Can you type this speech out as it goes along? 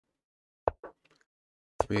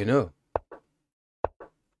3-0.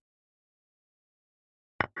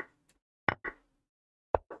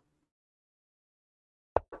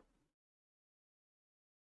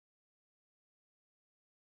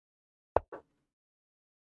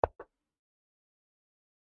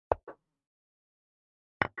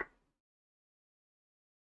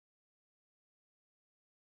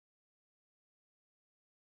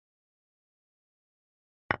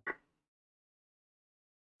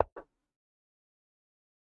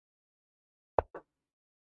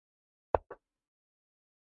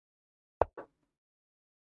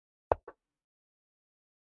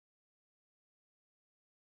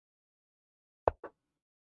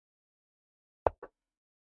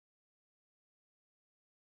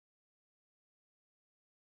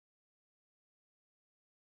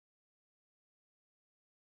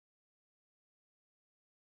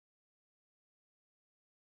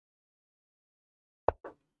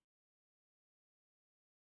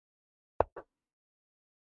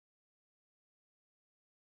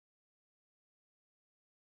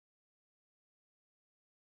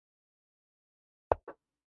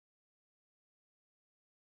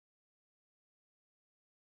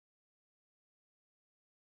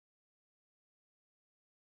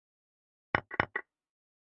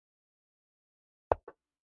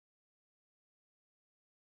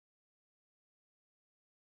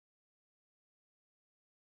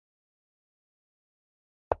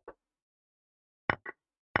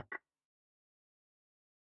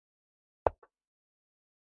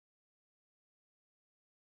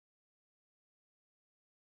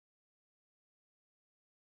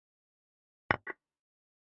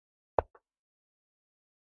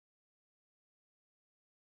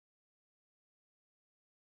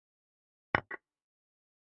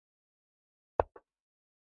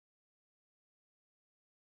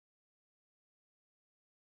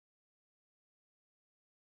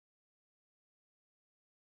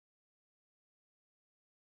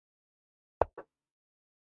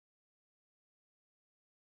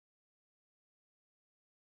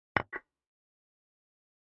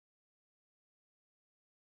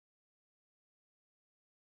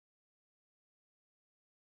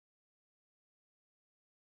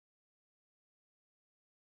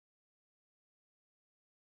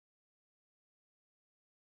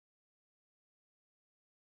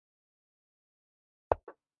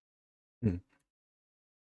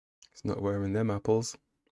 It's not wearing them apples.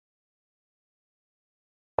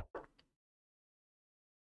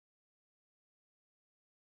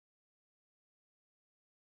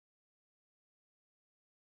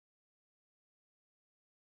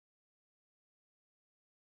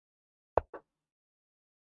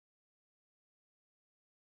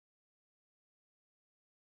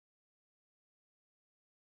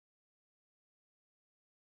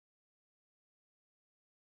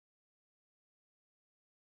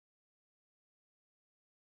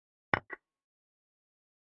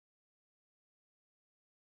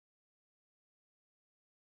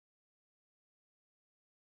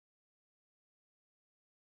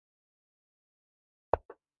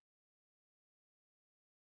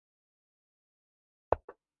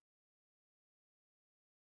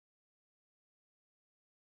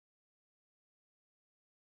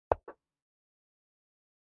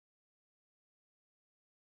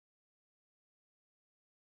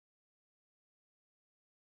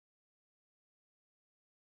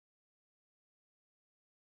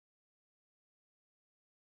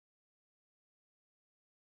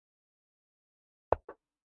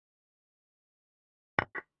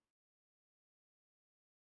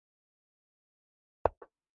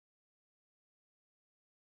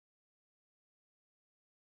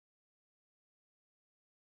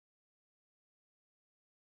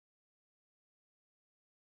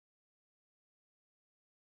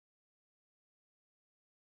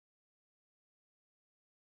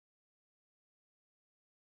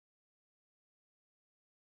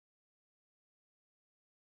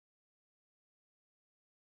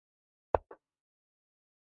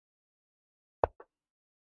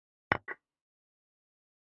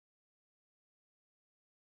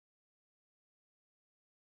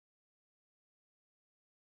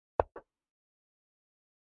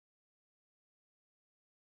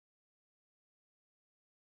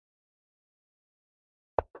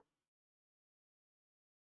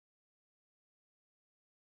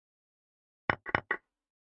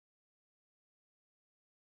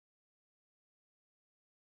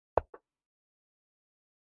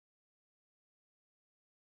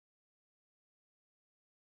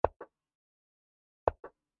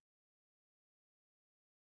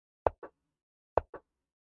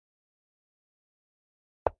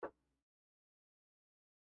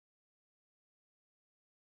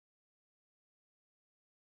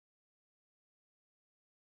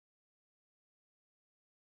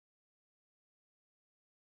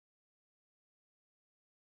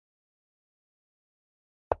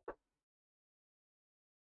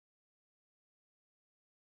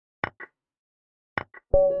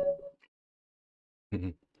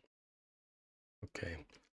 Mhm. Okay.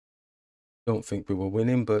 Don't think we were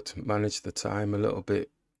winning, but managed the time a little bit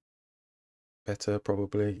better,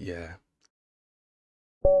 probably. Yeah.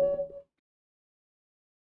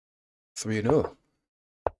 3-0.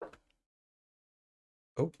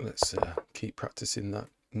 Oh, let's keep practicing that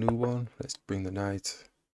new one. Let's bring the knight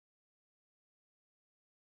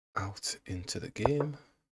out into the game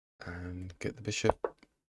and get the bishop.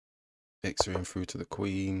 Extra in through to the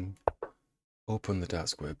queen. Open the dark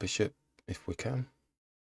square bishop if we can.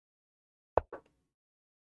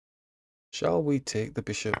 Shall we take the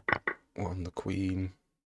bishop on the queen?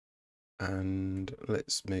 And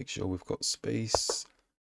let's make sure we've got space.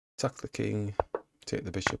 Attack the king. Take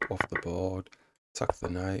the bishop off the board. Attack the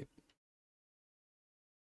knight.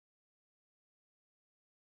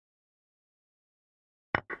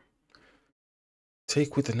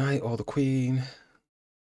 Take with the knight or the queen. I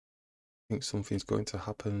think something's going to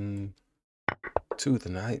happen to the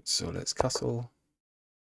knight, so let's castle.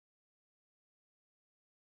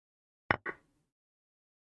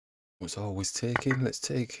 Was always taking. Let's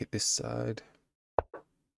take hit this side.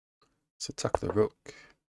 Let's attack the rook.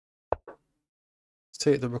 Let's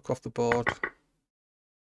take the rook off the board.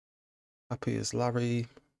 Happy as Larry.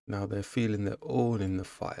 Now they're feeling their own in the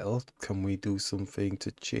file. Can we do something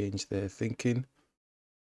to change their thinking?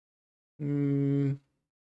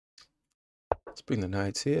 Let's bring the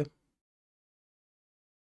knights here.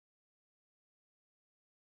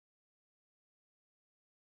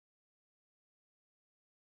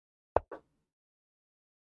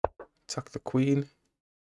 Attack the queen.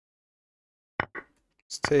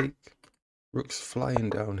 Let's take. Rook's flying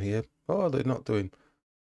down here. Oh, they're not doing.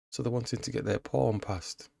 So they're wanting to get their pawn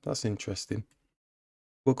past. That's interesting.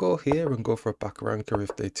 We'll go here and go for a back ranker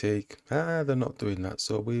if they take. Ah, they're not doing that.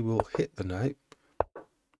 So we will hit the knight.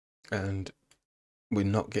 And we're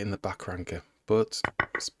not getting the back ranker. But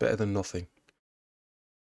it's better than nothing.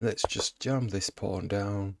 Let's just jam this pawn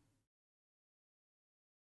down.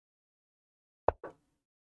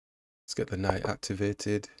 Let's get the knight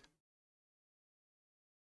activated.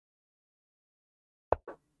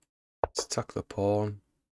 Let's attack the pawn.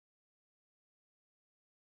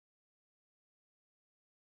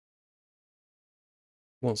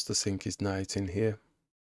 Wants to sink his knight in here.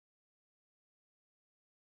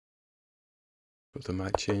 But they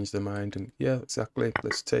might change their mind and yeah, exactly.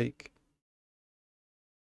 Let's take.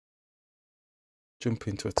 Jump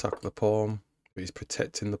in to attack the pawn. He's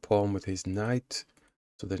protecting the pawn with his knight.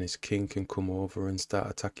 So then his king can come over and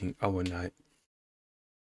start attacking our knight.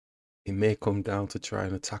 He may come down to try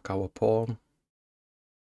and attack our pawn.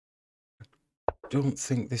 I don't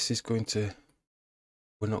think this is going to...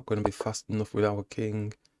 We're not going to be fast enough with our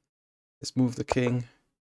king. Let's move the king.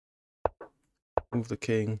 Move the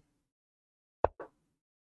king.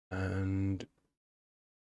 And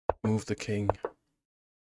move the king.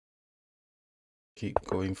 Keep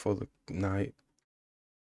going for the knight.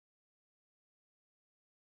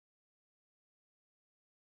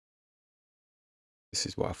 This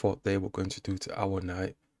is what I thought they were going to do to our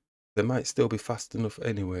knight. They might still be fast enough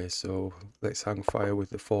anyway, so let's hang fire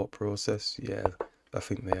with the thought process. Yeah, I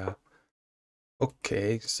think they are.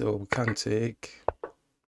 Okay, so we can take,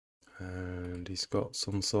 and he's got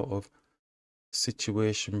some sort of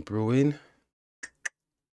situation brewing.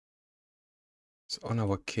 It's on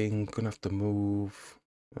our king, gonna have to move.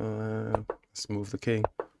 Let's move the king.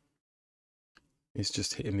 He's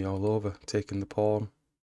just hitting me all over, taking the pawn.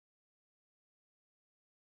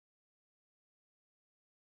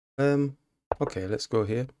 Okay, let's go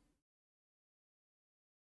here.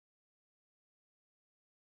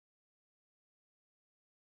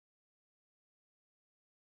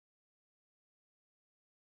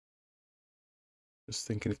 Just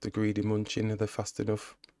thinking if the greedy munching, are they fast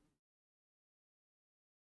enough?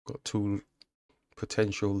 Got two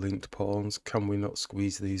potential linked pawns. Can we not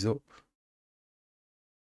squeeze these up?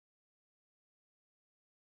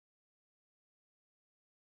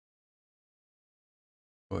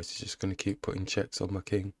 Or is he just going to keep putting checks on my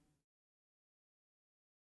king?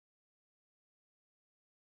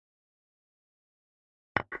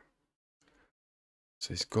 So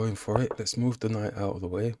he's going for it. Let's move the knight out of the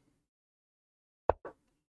way.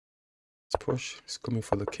 Let's push. He's coming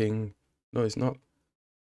for the king. No, he's not.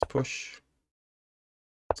 Let's push.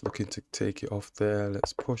 He's looking to take it off there.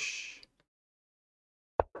 Let's push.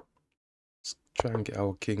 Let's try and get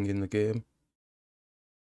our king in the game.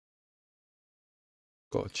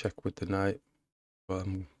 Got to check with the knight. But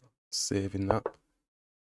I'm saving that.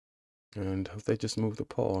 And have they just moved the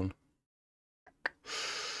pawn?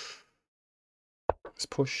 Let's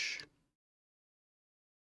push.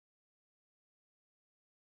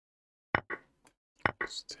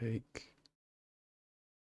 Let's take.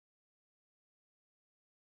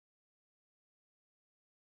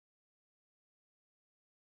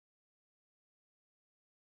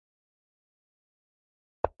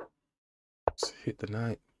 Let's hit the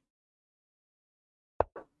knight.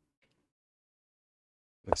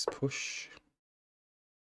 Let's push.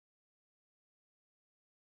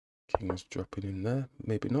 King's dropping in there.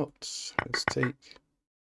 Maybe not. Let's take.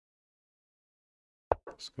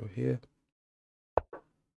 Let's go here.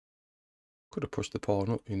 Could have pushed the pawn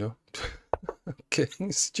up, you know. Okay,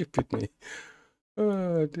 stupid me.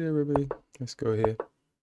 Oh dear me. Let's go here.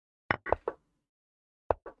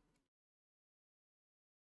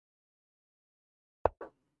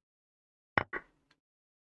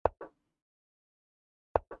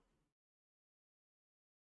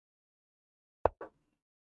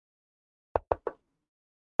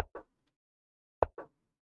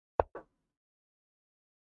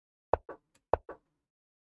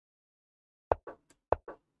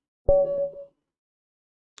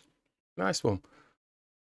 Nice one.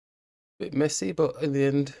 Bit messy, but in the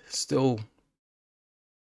end, still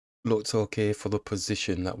looked okay for the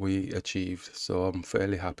position that we achieved. So I'm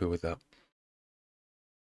fairly happy with that.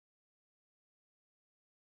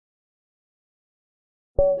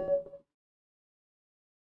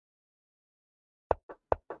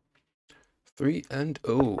 Three and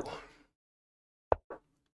oh.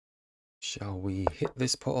 Shall we hit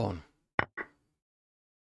this pawn?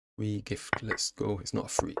 Free gift. Let's go. It's not a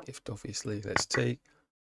free gift, obviously. Let's take.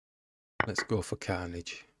 Let's go for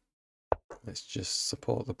carnage. Let's just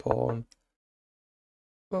support the pawn.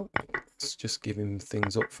 Well, let's just give him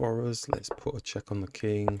things up for us. Let's put a check on the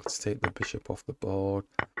king. Let's take the bishop off the board.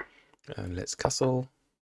 And let's castle.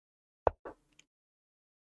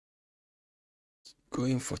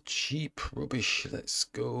 Going for cheap rubbish. Let's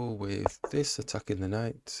go with this, attacking the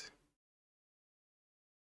knight.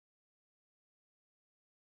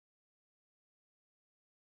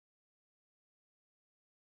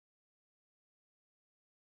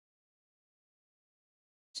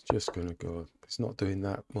 It's just going to go. It's not doing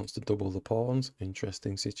that. Wants to double the pawns.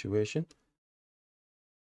 Interesting situation.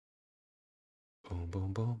 Boom,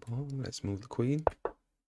 boom, boom, boom. Let's move the queen.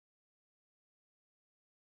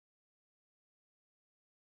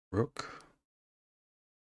 Rook.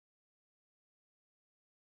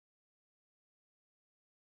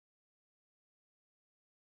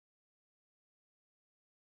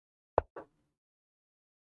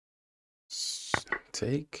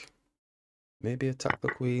 Take. Maybe attack the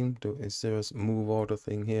queen. Is there a move order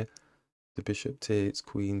thing here? The bishop takes,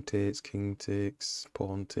 queen takes, king takes,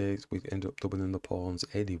 pawn takes. We end up doubling the pawns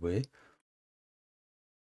anyway.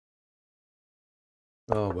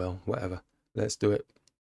 Oh well, whatever. Let's do it.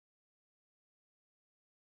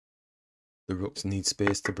 The rooks need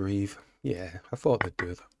space to breathe. Yeah, I thought they'd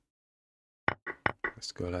do that.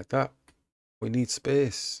 Let's go like that. We need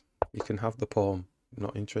space. You can have the pawn.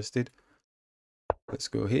 Not interested. Let's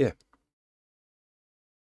go here.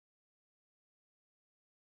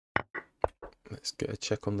 Let's get a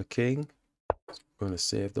check on the king. He's going to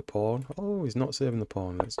save the pawn. Oh, he's not saving the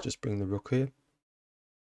pawn. Let's just bring the rook here.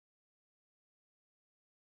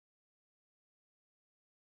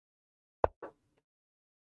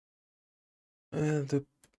 They're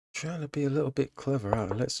trying to be a little bit clever,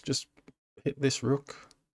 aren't they? Let's just hit this rook.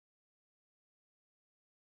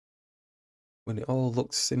 When it all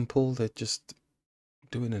looks simple, they're just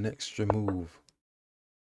doing an extra move.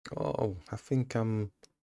 Oh, I think I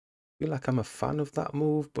feel like I'm a fan of that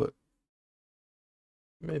move, but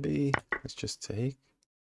maybe let's just take.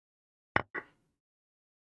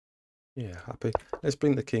 Yeah, happy. Let's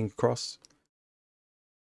bring the king across.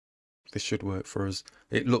 This should work for us.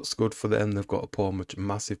 It looks good for them. They've got a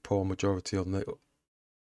massive pawn majority on the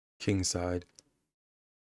king side.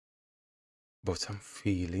 But I'm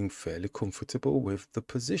feeling fairly comfortable with the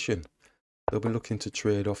position. They'll be looking to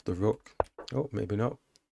trade off the rook. Oh, maybe not.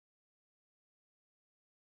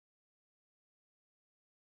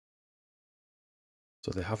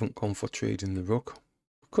 So they haven't gone for trading the rook.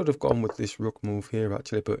 Could have gone with this rook move here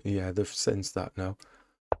actually, but yeah, they've sensed that now.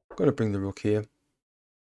 I'm going to bring the rook here.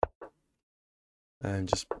 And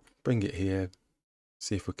just bring it here.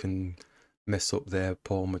 See if we can mess up their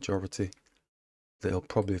pawn majority. They'll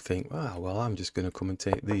probably think, ah, well, I'm just going to come and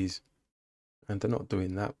take these. And they're not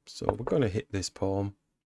doing that. So we're going to hit this pawn.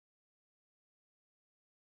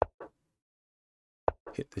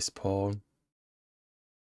 Hit this pawn.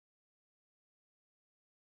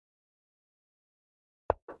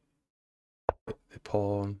 Hit the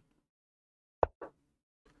pawn.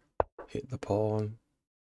 Hit the pawn.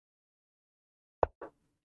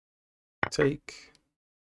 Take.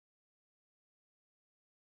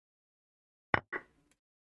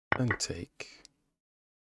 and take.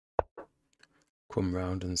 Come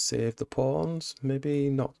round and save the pawns. Maybe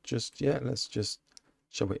not just yet. Let's just,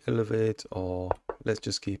 shall we elevate, or let's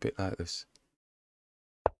just keep it like this.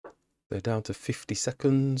 They're down to 50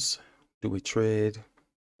 seconds. Do we trade?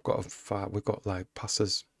 We've got like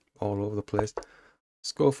passes all over the place.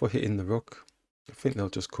 Let's go for hitting the rook. I think they'll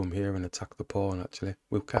just come here and attack the pawn, actually.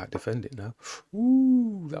 We can't defend it now.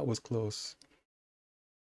 Ooh, that was close.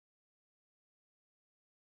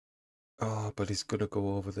 Oh, but he's going to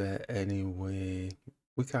go over there anyway.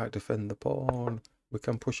 We can't defend the pawn. We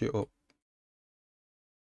can push it up.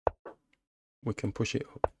 We can push it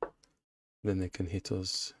up. Then they can hit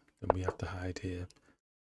us. Then we have to hide here.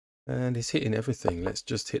 And he's hitting everything. Let's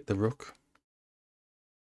just hit the rook.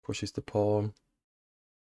 Pushes the pawn.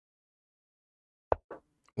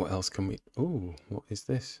 What else can we... Ooh, what is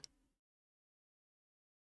this?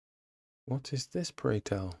 What is this, pray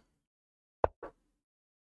tell?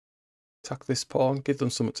 Attack this pawn. Give them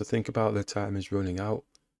something to think about. Their time is running out.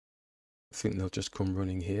 I think they'll just come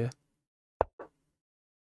running here.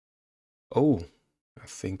 Oh, I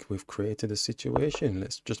think we've created a situation.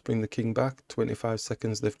 Let's just bring the king back. 25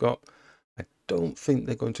 seconds they've got. I don't think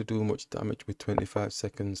they're going to do much damage with 25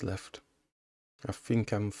 seconds left. I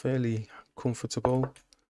think I'm fairly comfortable.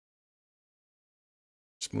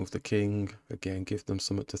 Just move the king. Again, give them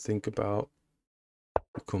something to think about.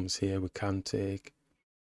 He comes here, we can take.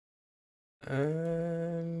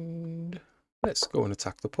 And let's go and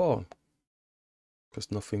attack the pawn,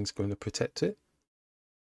 because nothing's going to protect it.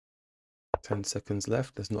 10 seconds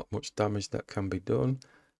left. There's not much damage that can be done.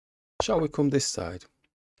 Shall we come this side,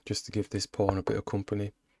 just to give this pawn a bit of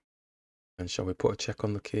company? And shall we put a check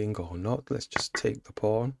on the king or not? Let's just take the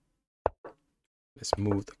pawn. Let's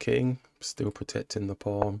move the king, still protecting the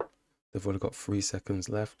pawn. They've only got 3 seconds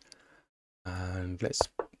left. And let's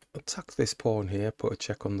attack this pawn here, put a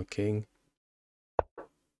check on the king.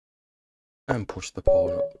 And push the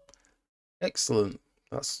pawn up. Excellent.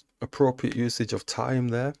 That's appropriate usage of time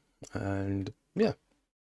there. And yeah,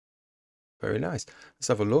 very nice. Let's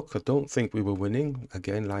have a look. I don't think we were winning,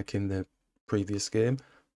 again, like in the previous game.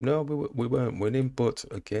 No, we weren't winning, but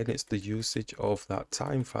again, it's the usage of that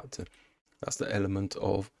time factor. That's the element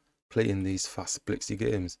of playing these fast blitzy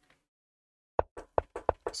games.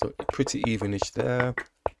 So pretty evenish there,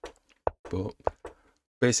 but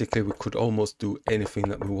basically we could almost do anything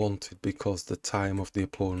that we wanted because the time of the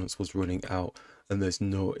opponents was running out and there's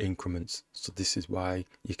no increments. So this is why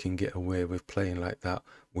you can get away with playing like that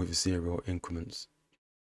with 0 increments.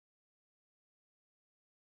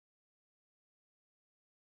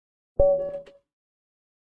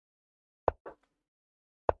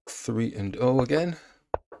 Three and oh again.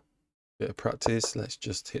 Bit of practice. Let's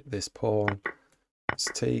just hit this pawn. Let's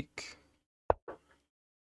take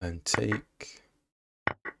and take.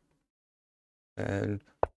 And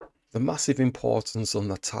the massive importance on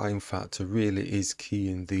the time factor really is key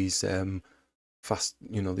in these fast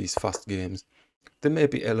games. There may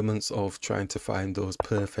be elements of trying to find those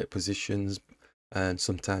perfect positions, and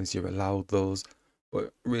sometimes you're allowed those,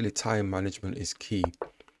 but really time management is key.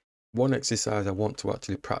 One exercise I want to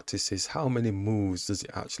actually practice is how many moves does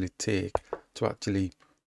it actually take to actually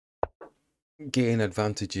gain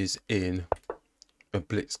advantages in a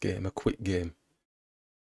blitz game, a quick game.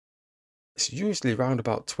 It's usually around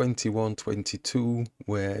about 21, 22,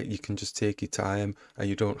 where you can just take your time and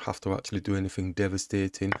you don't have to actually do anything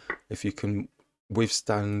devastating. If you can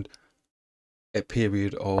withstand a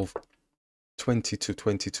period of 20 to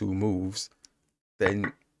 22 moves,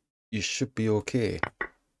 then you should be okay.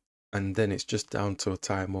 And then it's just down to a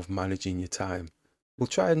time of managing your time. We'll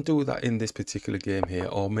try and do that in this particular game here,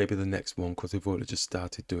 or maybe the next one, because we've only just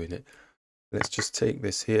started doing it. Let's just take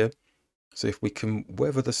this here. So if we can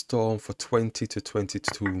weather the storm for 20 to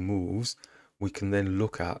 22 moves, we can then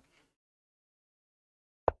look at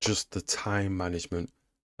just the time management,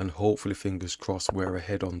 and hopefully, fingers crossed, we're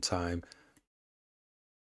ahead on time.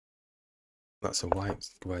 That's a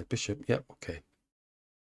white bishop. Yep, okay.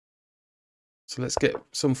 So let's get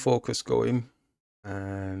some focus going,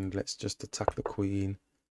 and let's just attack the queen.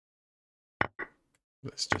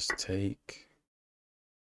 Let's just take.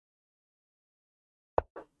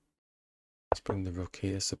 Let's bring the rook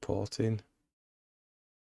here supporting.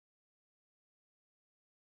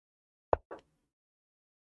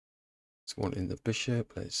 It's wanting the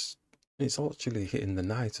bishop. It's actually hitting the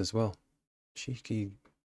knight as well. Cheeky.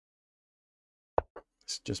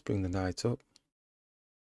 Let's just bring the knight up.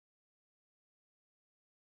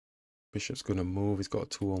 Bishop's going to move. He's got a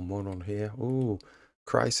 2-on-1 on here. Ooh,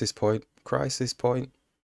 crisis point. Crisis point.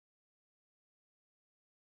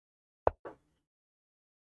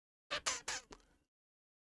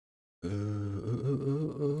 Let's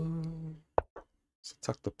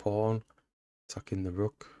attack the pawn, attacking the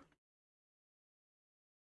rook.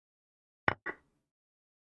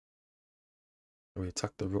 We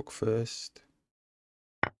attack the rook first.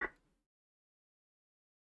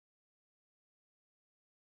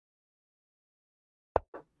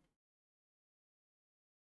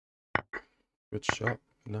 Good shot.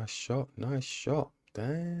 Nice shot. Nice shot.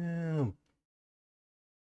 Damn.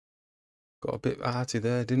 Got a bit arty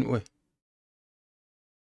there, didn't we?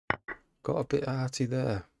 Got a bit arty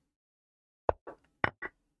there.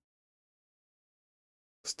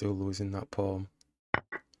 Still losing that pawn.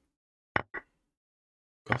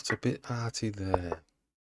 Got a bit arty there.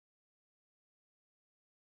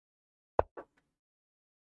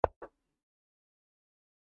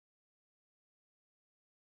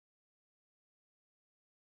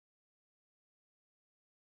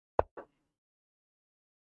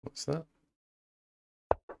 What's that?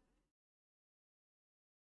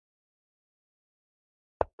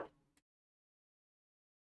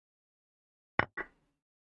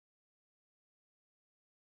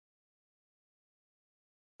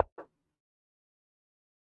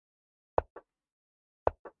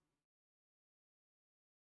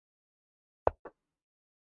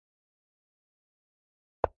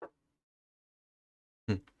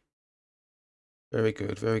 Very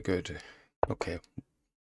good, very good. Okay.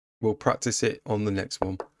 We'll practice it on the next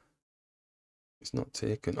one. It's not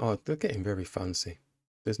taken. Oh, they're getting very fancy.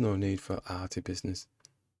 There's no need for arty business.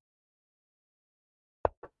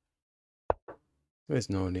 There's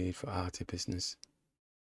no need for arty business.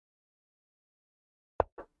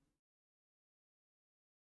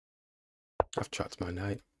 I've trapped my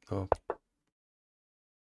knight. Oh.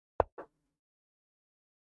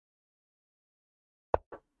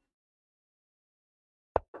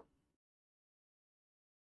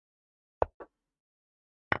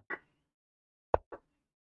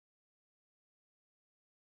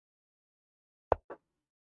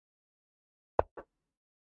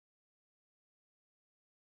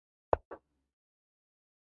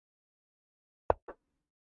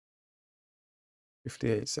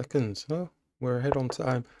 "58 seconds. Oh, we're ahead on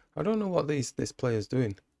time. I don't know what this player's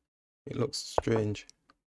doing. It looks strange.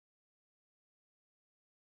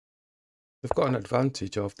 They've got an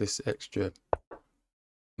advantage of this extra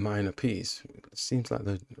minor piece. It seems like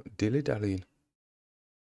they're dilly-dallying.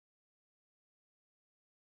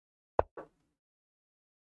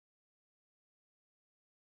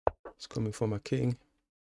 It's coming for my king.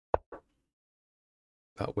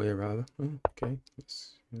 That way, rather. Oh, okay.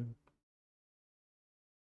 It's,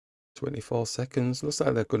 24 seconds. Looks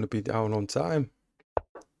like they're going to be down on time.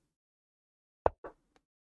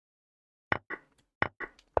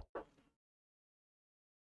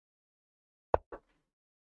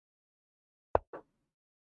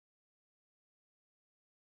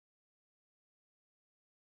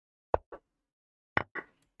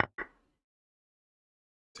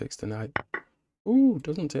 Takes the knight. Ooh,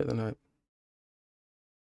 doesn't take the knight.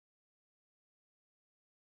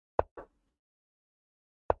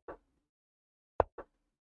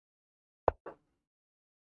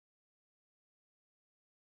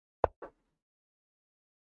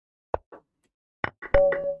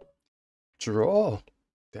 Draw.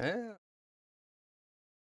 Damn.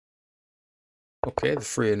 Okay, the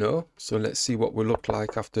 3-0. So let's see what we look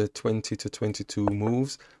like after 20 to 22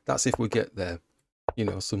 moves. That's if we get there. You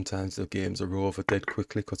know, sometimes the games are over dead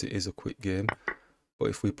quickly because it is a quick game. But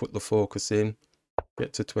if we put the focus in,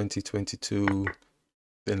 get to 2022,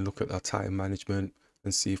 then look at our time management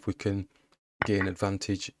and see if we can gain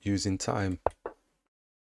advantage using time.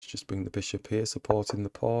 Let's just bring the bishop here, supporting the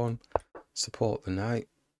pawn, support the knight.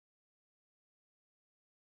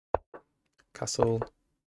 Castle.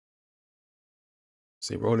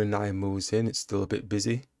 See, we're only 9 moves in, it's still a bit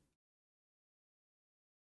busy.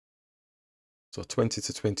 So 20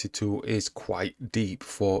 to 22 is quite deep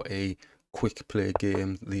for a quick play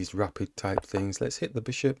game, these rapid type things. Let's hit the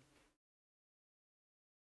bishop.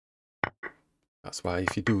 That's why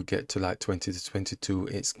if you do get to like 20 to 22,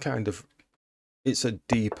 it's kind of, it's a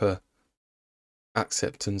deeper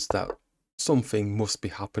acceptance that something must be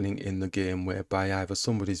happening in the game whereby either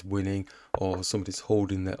somebody's winning or somebody's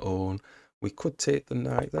holding their own. We could take the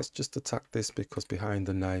knight. Let's just attack this because behind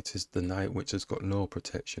the knight is the knight which has got no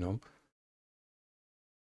protection on.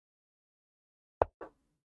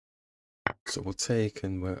 So we'll take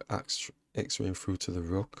and we're x-raying through to the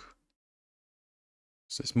rook.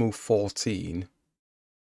 So it's move 14.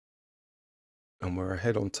 And we're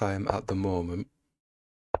ahead on time at the moment.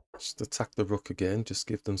 Just attack the rook again. Just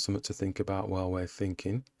give them something to think about while we're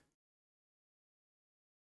thinking.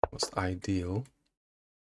 What's ideal?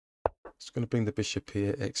 Just going to bring the bishop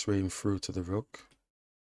here, x-raying through to the rook.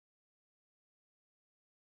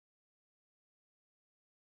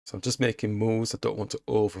 So I'm just making moves. I don't want to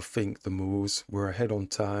overthink the moves. We're ahead on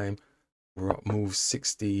time. We're at move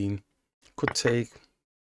 16. Could take,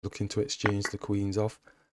 looking to exchange the queens off.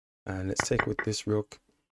 And let's take with this rook.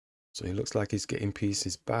 So he looks like he's getting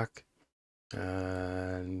pieces back.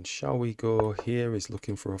 And shall we go here? He's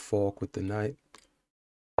looking for a fork with the knight.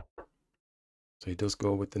 So he does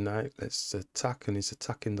go with the knight. Let's attack, and he's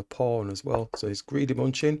attacking the pawn as well. So he's greedy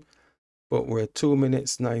munching. But we're at 2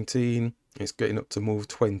 minutes 19. It's getting up to move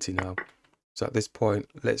 20 now. So at this point,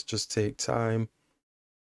 let's just take time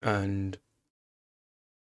and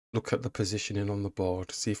look at the positioning on the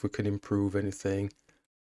board. See if we can improve anything.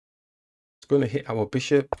 It's going to hit our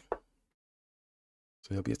bishop.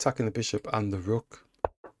 So he'll be attacking the bishop and the rook.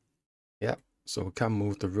 Yeah. So we can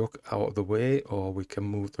move the rook out of the way, or we can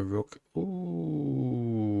move the rook.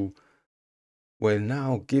 Ooh. We're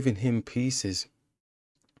now giving him pieces.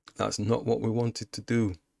 That's not what we wanted to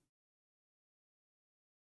do.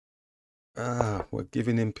 We're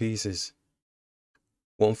giving him pieces.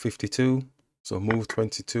 152. So move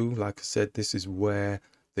 22. Like I said, this is where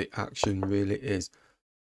the action really is.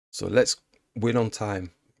 So let's win on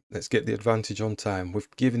time. Let's get the advantage on time.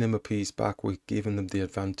 We've given him a piece back. We've given them the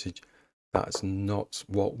advantage. That's not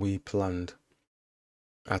what we planned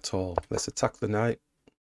at all. Let's attack the knight.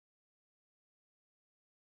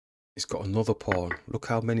 He's got another pawn. Look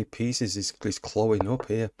how many pieces he's clawing up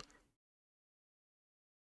here.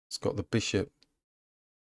 He's got the bishop.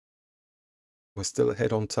 We're still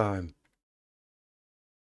ahead on time.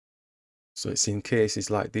 So it's in cases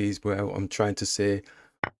like these where I'm trying to say,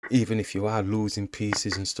 even if you are losing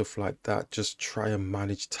pieces and stuff like that, just try and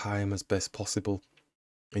manage time as best possible,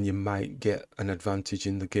 and you might get an advantage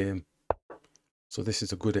in the game. So this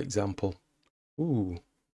is a good example. Ooh.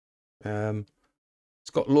 It's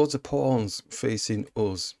got loads of pawns facing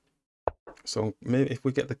us. So maybe if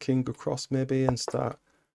we get the king across maybe and start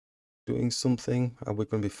doing something, are we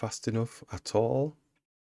going to be fast enough at all?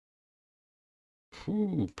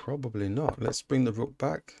 Ooh, probably not. Let's bring the rook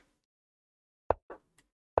back.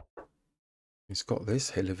 He's got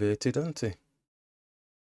this elevated, hasn't he?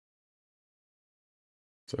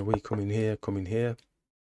 So we come in here, come in here.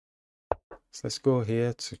 So let's go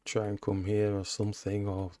here to try and come here or something,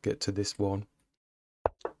 or get to this one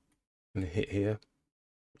and hit here.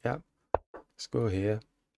 Yeah, let's go here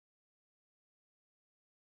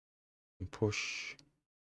and push.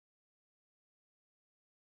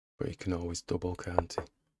 But you can always double, can't he?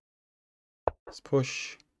 Let's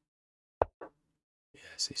push.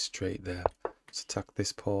 Yes, he's straight there. Let's attack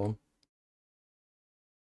this pawn.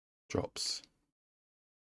 Drops.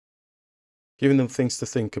 Giving them things to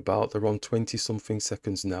think about. They're on 20 something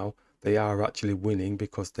seconds now. They are actually winning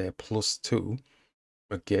because they're +2.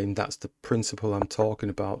 Again, that's the principle I'm talking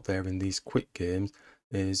about there in these quick games,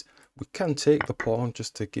 is we can take the pawn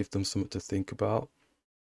just to give them something to think about.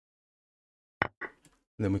 And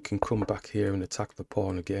then we can come back here and attack the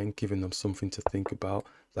pawn again, giving them something to think about.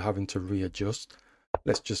 They're having to readjust.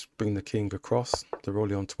 Let's just bring the king across. They're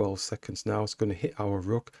only on 12 seconds now. It's going to hit our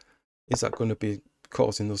rook. Is that going to be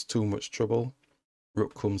causing us too much trouble?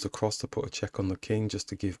 Rook comes across to put a check on the king just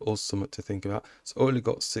to give us something to think about. It's only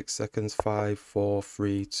got 6 seconds. 5, 4,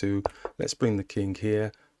 3, 2. Let's bring the king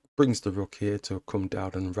here. Brings the rook here to come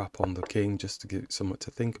down and wrap on the king just to give it something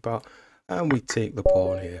to think about. And we take the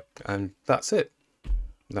pawn here. And that's it.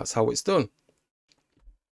 That's how it's done.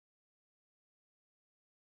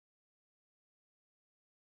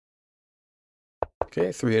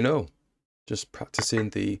 Okay, 3-0. Just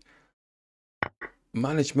practicing the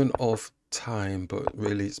management of time, but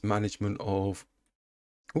really it's management of,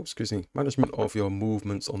 management of your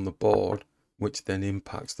movements on the board, which then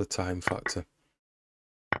impacts the time factor.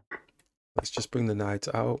 Let's just bring the knight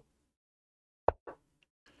out.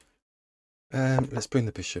 Let's bring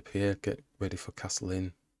the bishop here, get ready for castle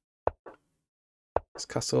in. Let's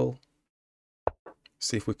castle.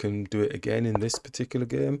 See if we can do it again in this particular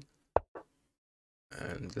game.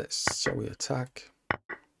 And shall we attack?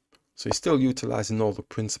 So you're still utilizing all the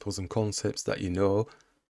principles and concepts that you know,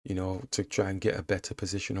 to try and get a better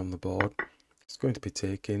position on the board. It's going to be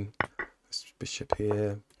taking this bishop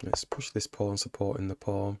here. Let's push this pawn, supporting the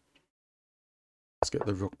pawn. Let's get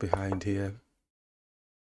the rook behind here.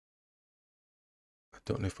 I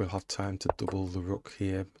don't know if we'll have time to double the rook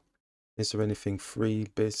here. Is there anything free?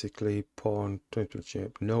 Basically, pawn,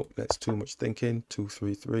 nope, that's too much thinking. 2,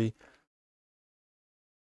 3, 3.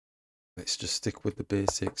 Let's just stick with the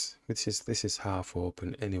basics. This is half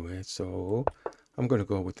open anyway, so I'm going to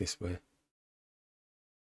go with this way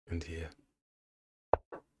and here.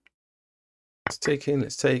 Let's take in,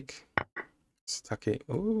 let's take. Let's attack it.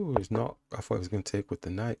 Oh, it's not. I thought I was going to take with the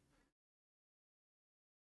knight.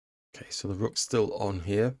 Okay, so the rook's still on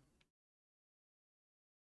here.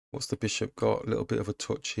 What's the bishop got? A little bit of a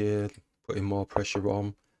touch here, putting more pressure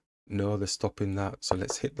on. No, they're stopping that. So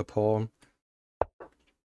let's hit the pawn.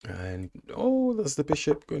 And, oh, there's the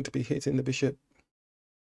bishop, going to be hitting the bishop.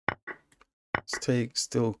 Let's take,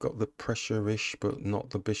 still got the pressure-ish, but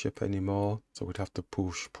not the bishop anymore. So we'd have to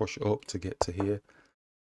push up to get to here.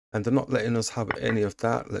 And they're not letting us have any of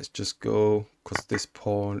that. Let's just go, because this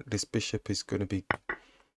pawn, this bishop is going to be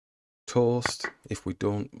toast if we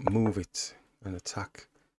don't move it and attack.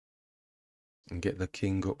 And get the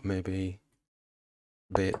king up, maybe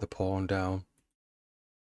bait the pawn down.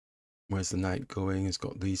 Where's the knight going? He's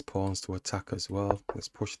got these pawns to attack as well. Let's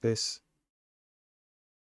push this.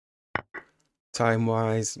 Time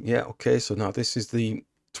wise, yeah, okay, so now this is the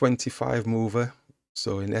 25 mover.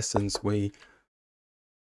 So in essence, we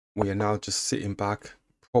are now just sitting back,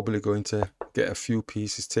 probably going to get a few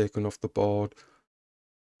pieces taken off the board,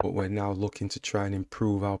 but we're now looking to try and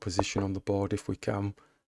improve our position on the board if we can.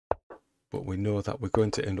 But we know that we're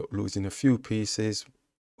going to end up losing a few pieces.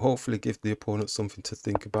 Hopefully give the opponent something to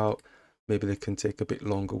think about. Maybe they can take a bit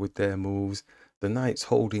longer with their moves. The knight's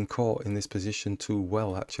holding court in this position too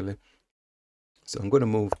well, actually. So I'm going to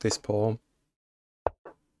move this pawn.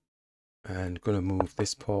 And going to move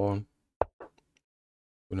this pawn.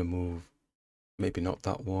 Going to move, maybe not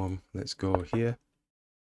that one. Let's go here.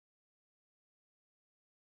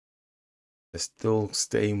 They're still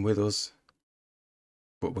staying with us,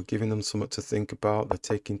 but we're giving them something to think about. They're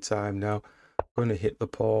taking time now. I'm going to hit the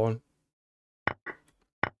pawn.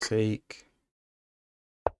 Take.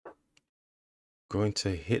 Going to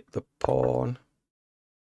hit the pawn.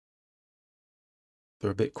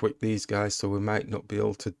 They're a bit quick, these guys, so we might not be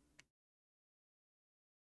able to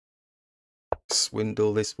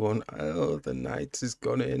swindle this one. Oh, the knight has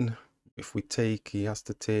gone in. If we take, he has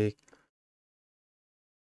to take.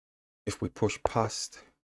 If we push past,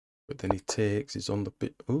 but then he takes, he's on the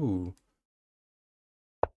bit. Ooh.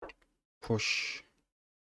 Push.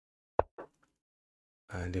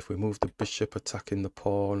 And if we move the bishop, attacking the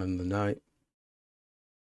pawn and the knight.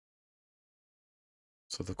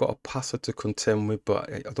 So they've got a passer to contend with,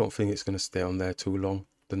 but I don't think it's going to stay on there too long.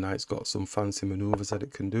 The knight's got some fancy maneuvers that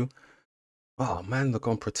it can do. Oh man, they're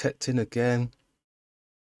gone protecting again.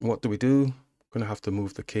 What do we do? Going to have to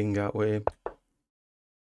move the king that way.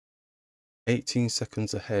 18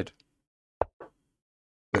 seconds ahead.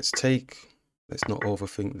 Let's take. Let's not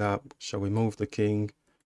overthink that. Shall we move the king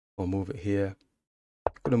or move it here?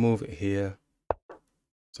 I'm going to move it here.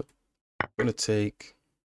 So I'm going to take.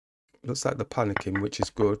 Looks like they're panicking, which is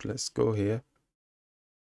good. Let's go here.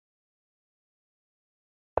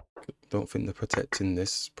 Don't think they're protecting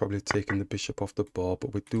this. Probably taking the bishop off the board,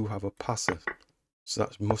 but we do have a passer. So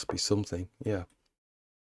that must be something. Yeah.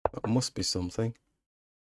 That must be something.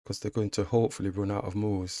 Because they're going to hopefully run out of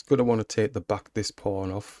moves. Going to want to take this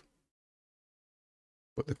pawn off.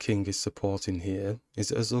 But the king is supporting here. Is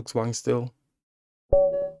it a Zugzwang still?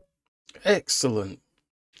 Excellent.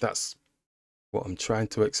 That's what I'm trying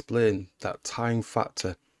to explain. That time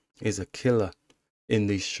factor is a killer in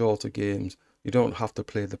these shorter games. You don't have to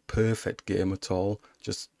play the perfect game at all.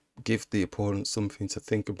 Just give the opponent something to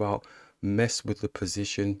think about. Mess with the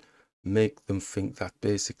position. Make them think that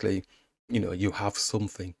basically, you know, you have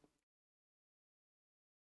something.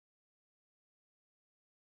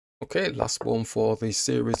 Okay, last one for the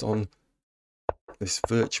series on this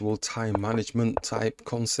virtual time management type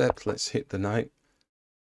concept. Let's hit the knight.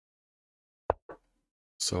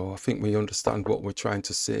 So I think we understand what we're trying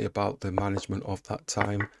to say about the management of that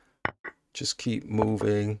time. Just keep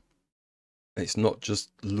moving. It's not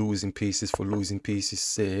just losing pieces for losing pieces'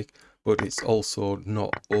 sake, but it's also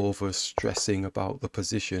not over stressing about the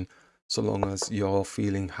position. So long as you're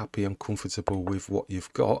feeling happy and comfortable with what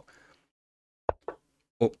you've got.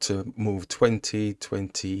 Up to move 20,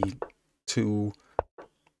 22.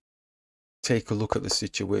 Take a look at the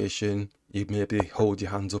situation. You maybe hold your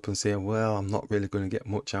hands up and say, well, I'm not really going to get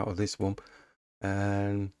much out of this one.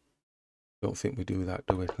 And don't think we do that,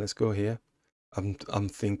 do we? Let's go here. I'm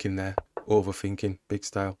thinking there, overthinking, big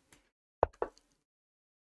style.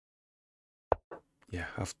 Yeah,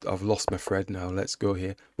 I've lost my thread now. Let's go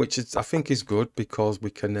here, which is, I think is good because we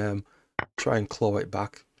can try and claw it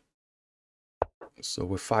back. So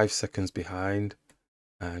we're 5 seconds behind.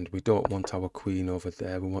 And we don't want our queen over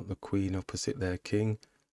there. We want the queen opposite their king.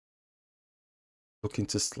 Looking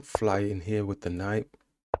to fly in here with the knight.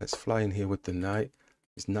 Let's fly in here with the knight.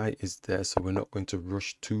 His knight is there, so we're not going to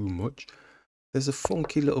rush too much. There's a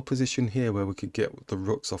funky little position here where we could get the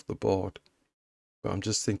rooks off the board. But I'm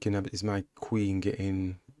just thinking, is my queen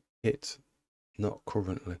getting hit? Not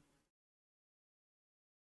currently.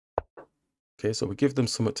 Okay, so we give them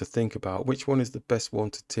something to think about. Which one is the best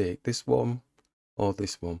one to take? This one or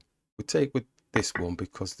this one? We take with this one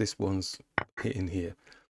because this one's hitting here.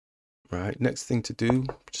 Right, next thing to do,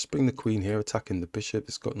 just bring the queen here, attacking the bishop.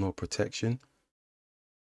 It's got no protection.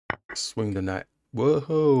 Swing the knight.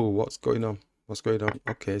 Whoa, what's going on? What's going on?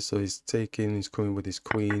 Okay, so he's coming with his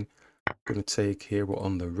queen. Gonna take here, we're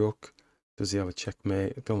on the rook. Does he have a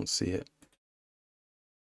checkmate? I don't see it.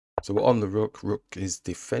 So we're on the rook. Rook is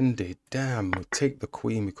defended. Damn, we take the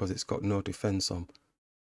queen because it's got no defense on.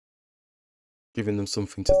 Giving them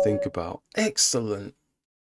something to think about. Excellent.